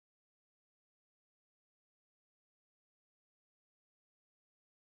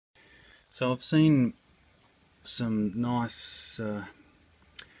So I've seen some nice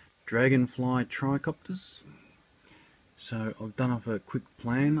Dragonfly TRIcopters. So I've done up a quick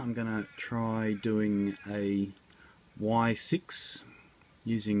plan. I'm going to try doing a Y6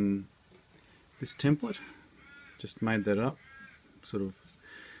 using this template. Just made that up, sort of,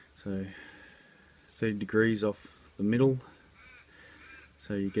 so 30 degrees off the middle.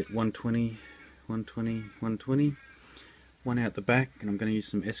 So you get 120, 120, 120. One out the back, and I'm going to use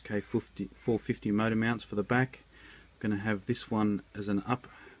some SK450 motor mounts for the back. I'm going to have this one as an up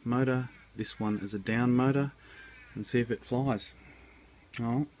motor, this one as a down motor, and see if it flies.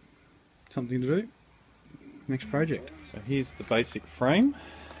 Oh, something to do. Next project. So here's the basic frame.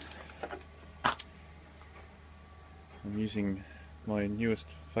 I'm using my newest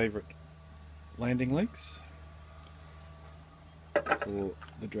favourite landing legs for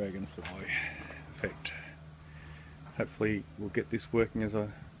the Dragonfly effect. Hopefully we'll get this working as a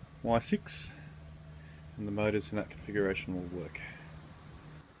Y6 and the motors in that configuration will work.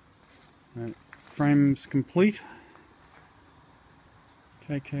 Frame's complete.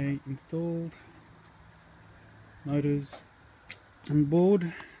 KK installed. Motors on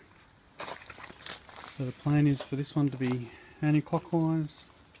board. So the plan is for this one to be anti-clockwise,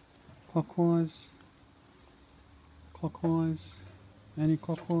 clockwise, clockwise,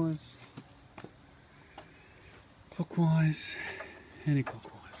 anti-clockwise, clockwise,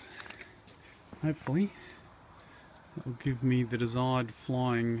 anti-clockwise. Hopefully that will give me the desired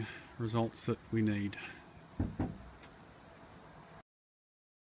flying results that we need.